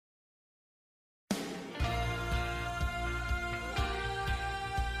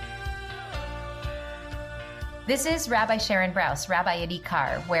This is Rabbi Sharon Brous, Rabbi at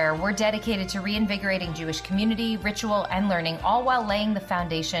Ikar, where we're dedicated to reinvigorating Jewish community, ritual, and learning, all while laying the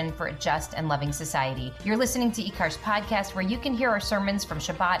foundation for a just and loving society. You're listening to Ikar's podcast, where you can hear our sermons from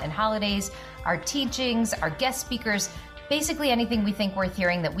Shabbat and holidays, our teachings, our guest speakers, basically anything we think worth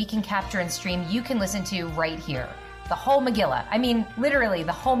hearing that we can capture and stream, you can listen to right here. The whole Megillah. I mean, literally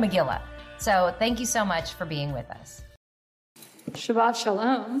the whole Megillah. So thank you so much for being with us. Shabbat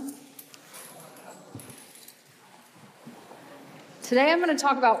Shalom. Today I'm going to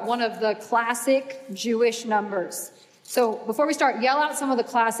talk about one of the classic Jewish numbers. So before we start, yell out some of the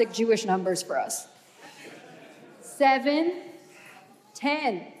classic Jewish numbers for us. 7,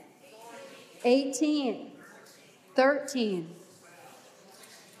 10, 18, 13.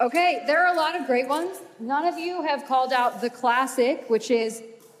 Okay, there are a lot of great ones. None of you have called out the classic, which is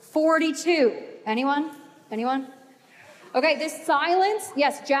 42. Anyone? Okay, this silence,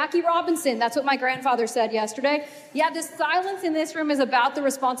 yes, Jackie Robinson, that's what my grandfather said yesterday. Yeah, this silence in this room is about the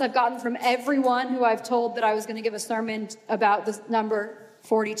response I've gotten from everyone who I've told that I was going to give a sermon about this number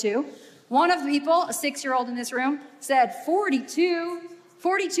 42. One of the people, a 6-year-old in this room, said, 42?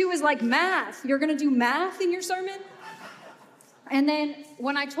 42 is like math. You're going to do math in your sermon? And then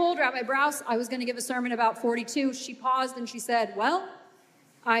when I told Rabbi Brous I was going to give a sermon about 42, she paused and she said, well,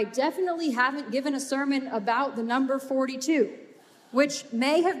 I definitely haven't given a sermon about the number 42, which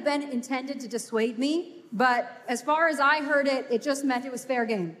may have been intended to dissuade me, but as far as I heard it, it just meant it was fair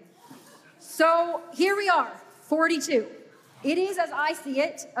game. So here we are, 42. It is, as I see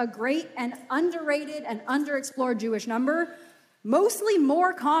it, a great and underrated and underexplored Jewish number, mostly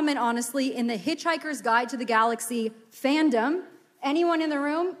more common, honestly, in the Hitchhiker's Guide to the Galaxy fandom. Anyone in the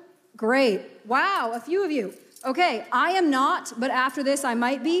room? Great. Wow, a few of you. Okay, I am not, but after this I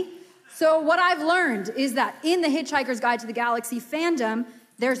might be. So what I've learned is that in the Hitchhiker's Guide to the Galaxy fandom,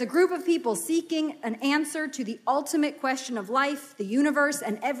 there's a group of people seeking an answer to the ultimate question of life, the universe,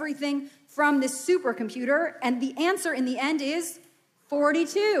 and everything from this supercomputer, and the answer in the end is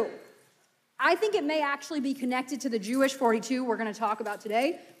 42. I think it may actually be connected to the Jewish 42 we're going to talk about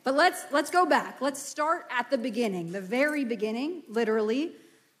today, but let's go back. Let's start at the beginning, the very beginning, literally.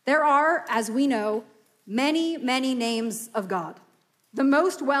 There are, as we know, many, many names of God. The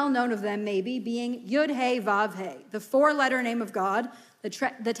most well-known of them maybe being Yud-He Vav-He, the 4-letter name of God, the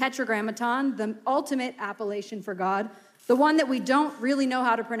Tetragrammaton, the ultimate appellation for God, the one that we don't really know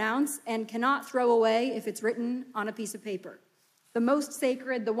how to pronounce and cannot throw away if it's written on a piece of paper. The most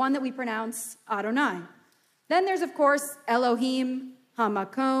sacred, the one that we pronounce Adonai. Then there's, of course, Elohim,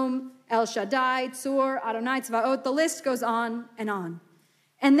 Hamakom, El Shaddai, Tzur, Adonai Tzvaot. The list goes on and on.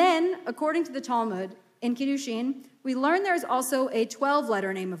 And then, according to the Talmud, in Kiddushin, we learn there's also a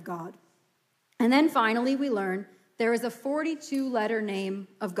 12-letter name of God. And then finally, we learn there is a 42-letter name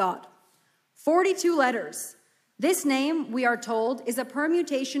of God. 42 letters. This name, we are told, is a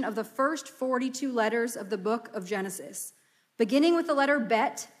permutation of the first 42 letters of the book of Genesis, beginning with the letter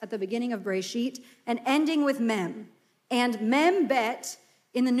Bet at the beginning of Breshit and ending with Mem. And Mem Bet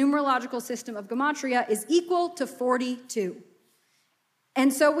in the numerological system of Gematria is equal to 42.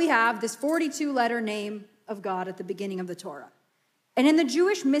 And so we have this 42-letter name of God at the beginning of the Torah. And in the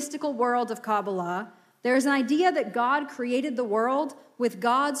Jewish mystical world of Kabbalah, there's an idea that God created the world with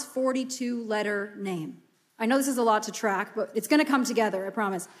God's 42-letter name. I know this is a lot to track, but it's going to come together, I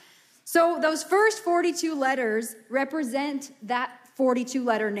promise. So those first 42 letters represent that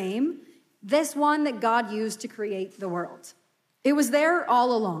 42-letter name, this one that God used to create the world. It was there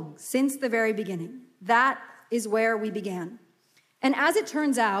all along, since the very beginning. That is where we began. And as it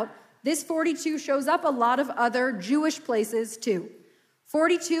turns out, this 42 shows up a lot of other Jewish places too.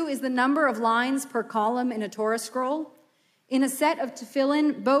 42 is the number of lines per column in a Torah scroll. In a set of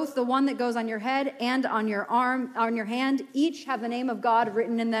tefillin, both the one that goes on your head and on your arm, on your hand, each have the name of God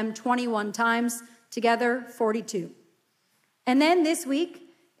written in them 21 times, together 42. And then this week,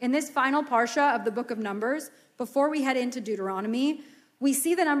 in this final parsha of the book of Numbers, before we head into Deuteronomy, we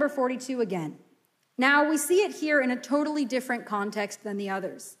see the number 42 again. Now, we see it here in a totally different context than the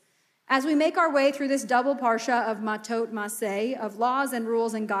others. As we make our way through this double parsha of Matot Maseh, of laws and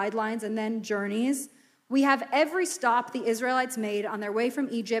rules and guidelines and then journeys, we have every stop the Israelites made on their way from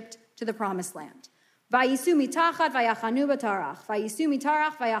Egypt to the Promised Land. Vayisu mitachat vayachanu b'tarach, vayisu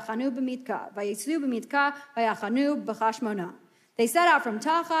mitarach vayachanu b'mitka, vayisu b'mitka vayachanu b'chashmona. They set out from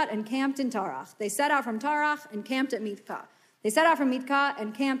Tachat and camped in Tarach. They set out from Tarach and camped at Mitka. They set out from Mitka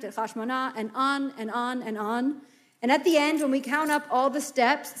and camped at Chashmonah, and on and on and on. And at the end, when we count up all the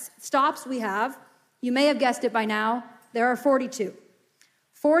stops we have, you may have guessed it by now, there are 42.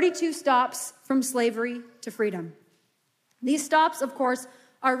 42 stops from slavery to freedom. These stops, of course,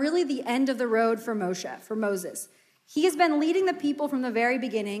 are really the end of the road for Moses. He has been leading the people from the very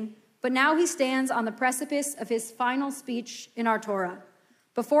beginning, but now he stands on the precipice of his final speech in our Torah,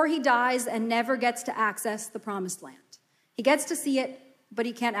 before he dies and never gets to access the promised land. He gets to see it, but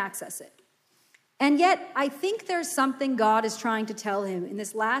he can't access it. And yet, I think there's something God is trying to tell him in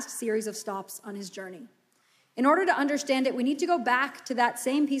this last series of stops on his journey. In order to understand it, we need to go back to that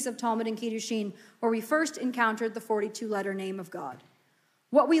same piece of Talmud in Kiddushin where we first encountered the 42-letter name of God.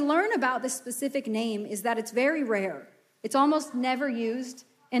 What we learn about this specific name is that it's very rare. It's almost never used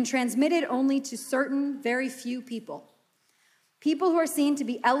and transmitted only to certain very few people. People who are seen to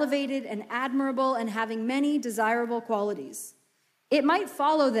be elevated and admirable and having many desirable qualities. It might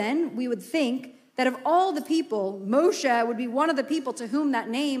follow then, we would think, that of all the people, Moshe would be one of the people to whom that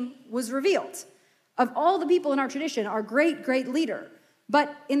name was revealed. Of all the people in our tradition, our great, great leader.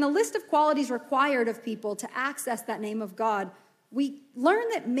 But in the list of qualities required of people to access that name of God, we learn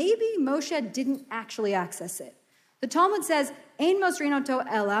that maybe Moshe didn't actually access it. The Talmud says, Ein mosrin oto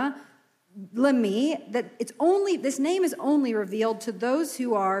ela lemi, that this name is only revealed to those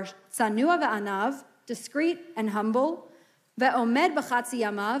who are tsanua ve'anav, discreet and humble, ve'omed b'chatzi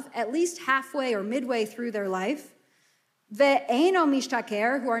yamav, at least halfway or midway through their life, ve'eno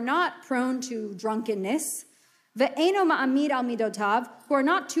mishtaker, who are not prone to drunkenness, ve'eno ma'amid al midotav, who are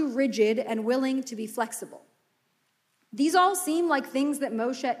not too rigid and willing to be flexible. These all seem like things that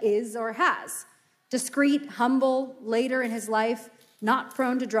Moshe is or has. Discreet, humble, later in his life, not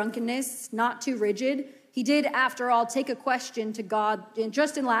prone to drunkenness, not too rigid. He did, after all, take a question to God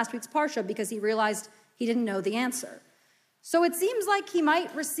just in last week's Parsha because he realized he didn't know the answer. So it seems like he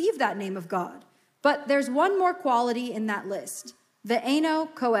might receive that name of God. But there's one more quality in that list.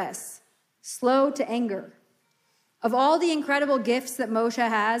 Ve'eno koes, slow to anger. Of all the incredible gifts that Moshe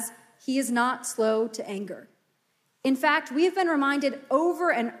has, he is not slow to anger. In fact, we have been reminded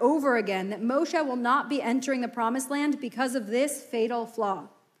over and over again that Moshe will not be entering the promised land because of this fatal flaw.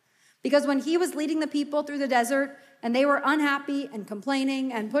 Because when he was leading the people through the desert and they were unhappy and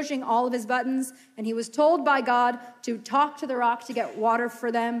complaining and pushing all of his buttons, and he was told by God to talk to the rock to get water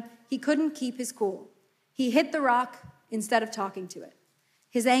for them, he couldn't keep his cool. He hit the rock instead of talking to it.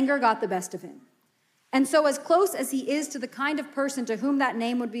 His anger got the best of him. And so as close as he is to the kind of person to whom that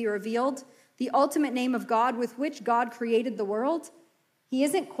name would be revealed, the ultimate name of God with which God created the world, he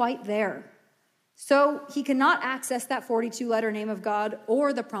isn't quite there. So he cannot access that 42-letter name of God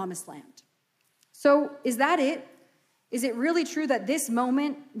or the promised land. So is that it? Is it really true that this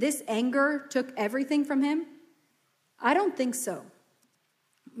moment, this anger, took everything from him? I don't think so.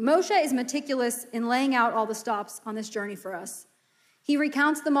 Moshe is meticulous in laying out all the stops on this journey for us. He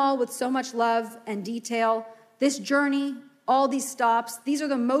recounts them all with so much love and detail. This journey, all these stops, these are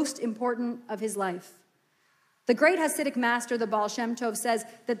the most important of his life. The great Hasidic master, the Baal Shem Tov, says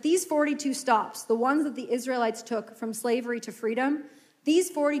that these 42 stops, the ones that the Israelites took from slavery to freedom, these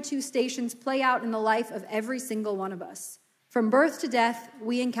 42 stations play out in the life of every single one of us. From birth to death,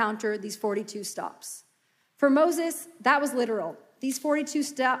 we encounter these 42 stops. For Moses, that was literal. These 42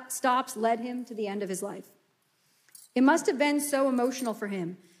 stops led him to the end of his life. It must have been so emotional for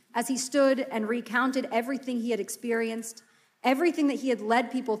him as he stood and recounted everything he had experienced, everything that he had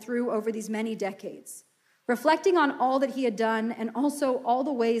led people through over these many decades, reflecting on all that he had done and also all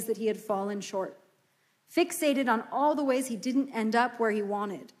the ways that he had fallen short, fixated on all the ways he didn't end up where he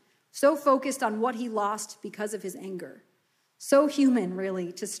wanted, so focused on what he lost because of his anger. So human,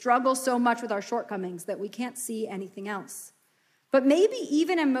 really, to struggle so much with our shortcomings that we can't see anything else. But maybe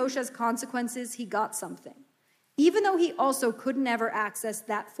even in Moshe's consequences, he got something, even though he also could never access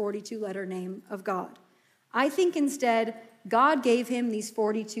that 42-letter name of God. I think instead, God gave him these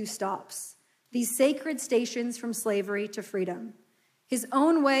 42 stops, these sacred stations from slavery to freedom, his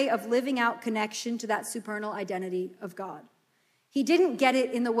own way of living out connection to that supernal identity of God. He didn't get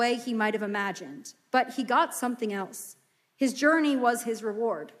it in the way he might have imagined, but he got something else. His journey was his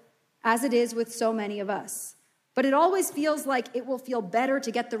reward, as it is with so many of us. But it always feels like it will feel better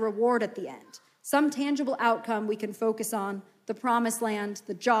to get the reward at the end, some tangible outcome we can focus on, the promised land,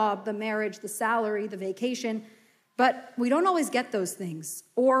 the job, the marriage, the salary, the vacation. But we don't always get those things.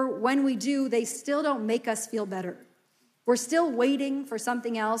 Or when we do, they still don't make us feel better. We're still waiting for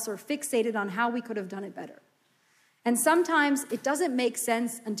something else or fixated on how we could have done it better. And sometimes it doesn't make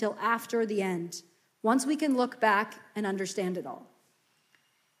sense until after the end, once we can look back and understand it all.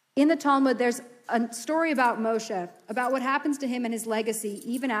 In the Talmud, there's a story about Moshe, about what happens to him and his legacy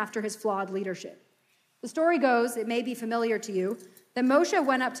even after his flawed leadership. The story goes, it may be familiar to you, that Moshe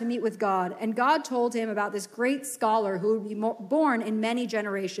went up to meet with God, and God told him about this great scholar who would be born in many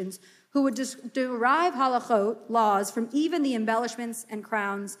generations, who would derive halachot, laws, from even the embellishments and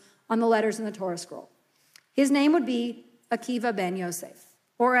crowns on the letters in the Torah scroll. His name would be Akiva ben Yosef,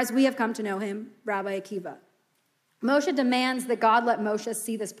 or as we have come to know him, Rabbi Akiva. Moshe demands that God let Moshe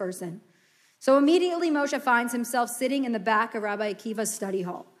see this person. So immediately Moshe finds himself sitting in the back of Rabbi Akiva's study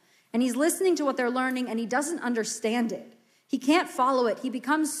hall, and he's listening to what they're learning, and he doesn't understand it. He can't follow it. He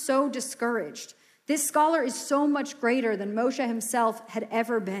becomes so discouraged. This scholar is so much greater than Moshe himself had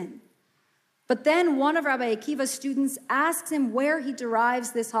ever been. But then one of Rabbi Akiva's students asks him where he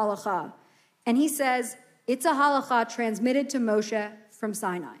derives this halakha. And he says, it's a halakha transmitted to Moshe from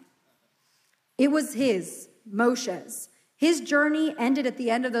Sinai. It was Moshe's. His journey ended at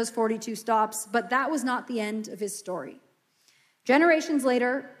the end of those 42 stops, but that was not the end of his story. Generations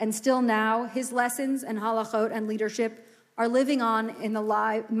later, and still now, his lessons and halachot and leadership are living on in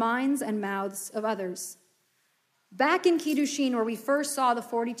the minds and mouths of others. Back in Kiddushin, where we first saw the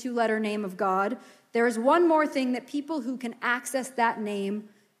 42-letter name of God, there is one more thing that people who can access that name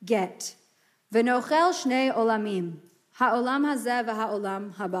get. V'nochel shnei olamim, ha'olam hazeh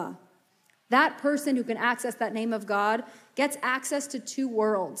v'ha'olam haba. That person who can access that name of God gets access to two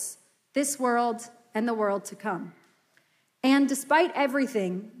worlds, this world and the world to come. And despite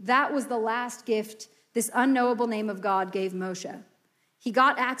everything, that was the last gift this unknowable name of God gave Moshe. He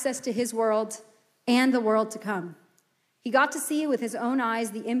got access to his world and the world to come. He got to see with his own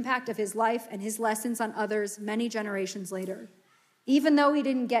eyes the impact of his life and his lessons on others many generations later, even though he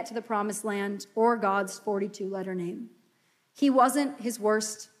didn't get to the promised land or God's 42-letter name. He wasn't his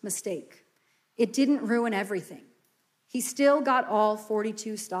worst mistake. It didn't ruin everything. He still got all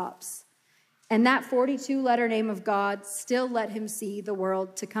 42 stops. And that 42-letter name of God still let him see the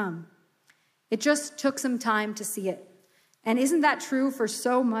world to come. It just took some time to see it. And isn't that true for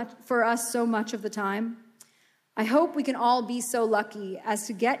us so much of the time? I hope we can all be so lucky as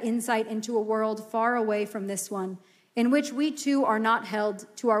to get insight into a world far away from this one, in which we too are not held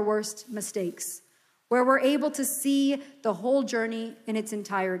to our worst mistakes, where we're able to see the whole journey in its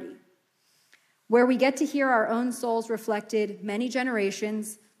entirety, where we get to hear our own souls reflected many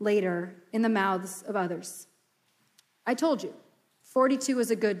generations later in the mouths of others. I told you, 42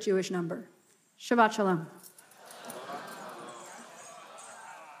 is a good Jewish number. Shabbat Shalom.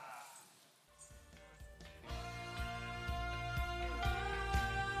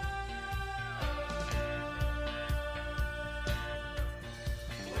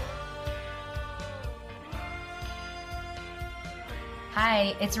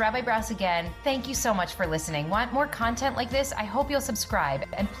 Hi, it's Rabbi Brous again. Thank you so much for listening. Want more content like this? I hope you'll subscribe.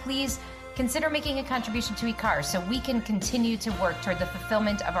 And please consider making a contribution to IKAR so we can continue to work toward the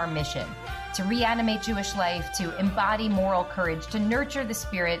fulfillment of our mission, to reanimate Jewish life, to embody moral courage, to nurture the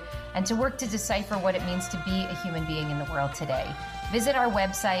spirit, and to work to decipher what it means to be a human being in the world today. Visit our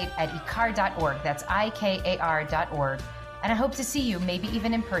website at ikar.org. That's IKAR.org. And I hope to see you, maybe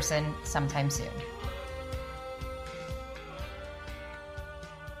even in person, sometime soon.